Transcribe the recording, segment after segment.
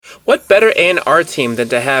What better A&R team than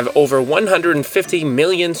to have over 150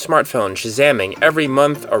 million smartphones Shazamming every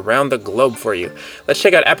month around the globe for you? Let's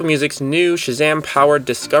check out Apple Music's new Shazam-powered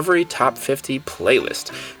Discovery Top 50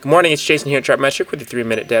 playlist. Good morning, it's Jason here at Chartmetric with your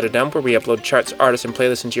 3-minute data dump where we upload charts, artists, and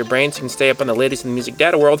playlists into your brain so you can stay up on the latest in the music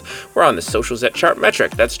data world. We're on the socials at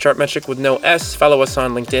Chartmetric. That's Chartmetric with no S. Follow us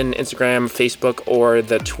on LinkedIn, Instagram, Facebook, or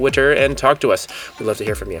the Twitter, and talk to us. We'd love to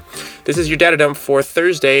hear from you. This is your data dump for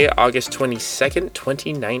Thursday, August 22nd,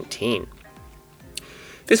 2019.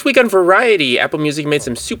 This week on Variety, Apple Music made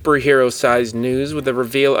some superhero-sized news with the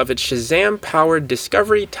reveal of its Shazam-powered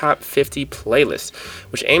Discovery Top 50 playlist,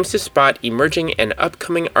 which aims to spot emerging and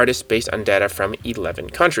upcoming artists based on data from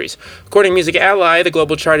 11 countries. According to Music Ally, the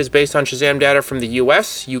global chart is based on Shazam data from the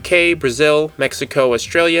US, UK, Brazil, Mexico,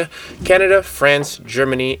 Australia, Canada, France,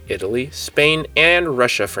 Germany, Italy, Spain, and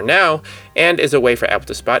Russia for now, and is a way for Apple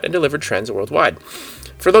to spot and deliver trends worldwide.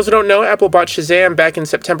 For those who don't know, Apple bought Shazam back in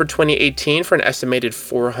September 2018 for an estimated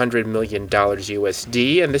 $400 million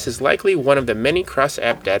USD, and this is likely one of the many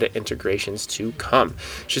cross-app data integrations to come.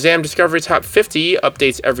 Shazam Discovery Top 50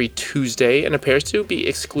 updates every Tuesday and appears to be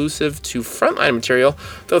exclusive to Frontline material,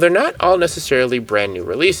 though they're not all necessarily brand new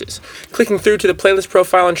releases. Clicking through to the playlist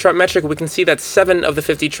profile on Chartmetric, we can see that 7 of the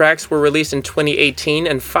 50 tracks were released in 2018,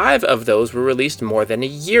 and 5 of those were released more than a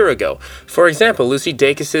year ago. For example, Lucy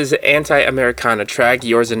Dacus's Anti-Americana track,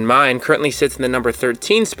 Yours and Mine, currently sits in the number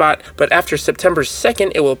 13 spot, but after September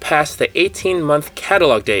 2nd, it will pass the 18-month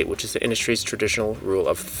catalog date, which is the industry's traditional rule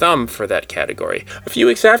of thumb for that category. A few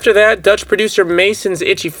weeks after that, Dutch producer Mason's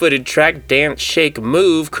itchy-footed track, Dance, Shake,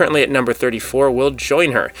 Move, currently at number 34, will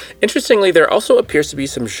join her. Interestingly, there also appears to be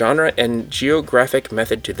some genre and geographic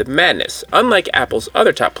method to the madness. Unlike Apple's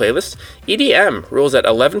other top playlists, EDM rules at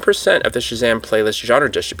 11% of the Shazam playlist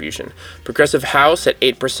genre distribution, Progressive House at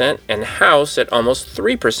 8%, and House at almost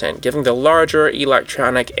 3%, giving the larger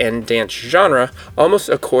electronic and dance genre almost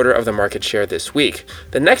a quarter of the market share this week.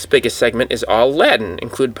 The next biggest segment is all Latin,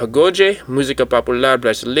 include pagode, música popular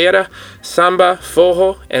brasileira, samba,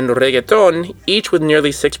 forró, and reggaeton, each with nearly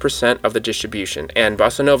 6% of the distribution, and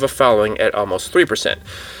bossa nova following at almost 3%.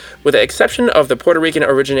 With the exception of the Puerto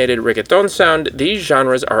Rican-originated reggaeton sound, these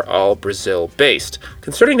genres are all Brazil-based.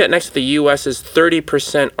 Considering that next to the U.S.'s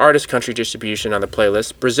 30% artist country distribution on the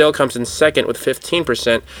playlist, Brazil comes in second with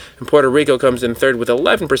 15%, and Puerto Rico comes in third with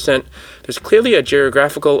 11%, there's clearly a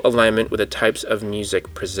geographical alignment with the types of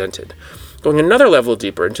music presented. Going another level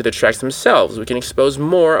deeper into the tracks themselves, we can expose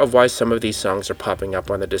more of why some of these songs are popping up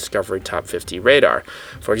on the Discovery Top 50 radar.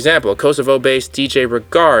 For example, Kosovo-based DJ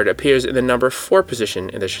Regard appears in the number 4 position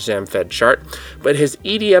in the Shazam Fed chart, but his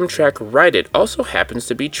EDM track Ride It also happens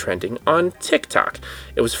to be trending on TikTok.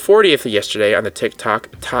 It was 40th yesterday on the TikTok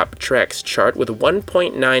Top Tracks chart with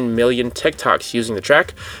 1.9 million TikToks using the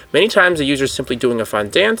track. Many times the user's simply doing a fun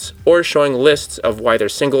dance or showing lists of why they're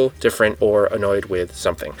single, different, or annoyed with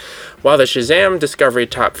something. While the Shazam Discovery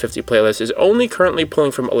Top 50 playlist is only currently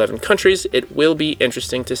pulling from 11 countries, it will be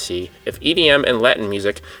interesting to see if EDM and Latin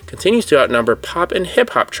music continues to outnumber pop and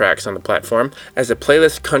hip-hop tracks on the platform as the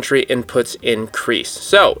playlist country inputs increase.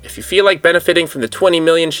 So, if you feel like benefiting from the 20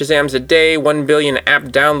 million Shazams a day, 1 billion app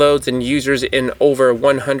downloads, and users in over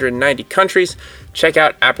 190 countries, check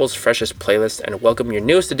out Apple's freshest playlist and welcome your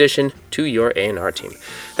newest addition to your A&R team.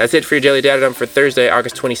 That's it for your daily data dump for Thursday,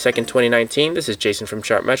 August 22nd, 2019. This is Jason from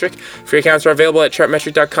Chartmetric. Free accounts are available at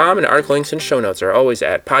chartmetric.com, and article links and show notes are always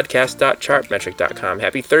at podcast.chartmetric.com.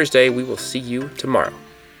 Happy Thursday. We will see you tomorrow.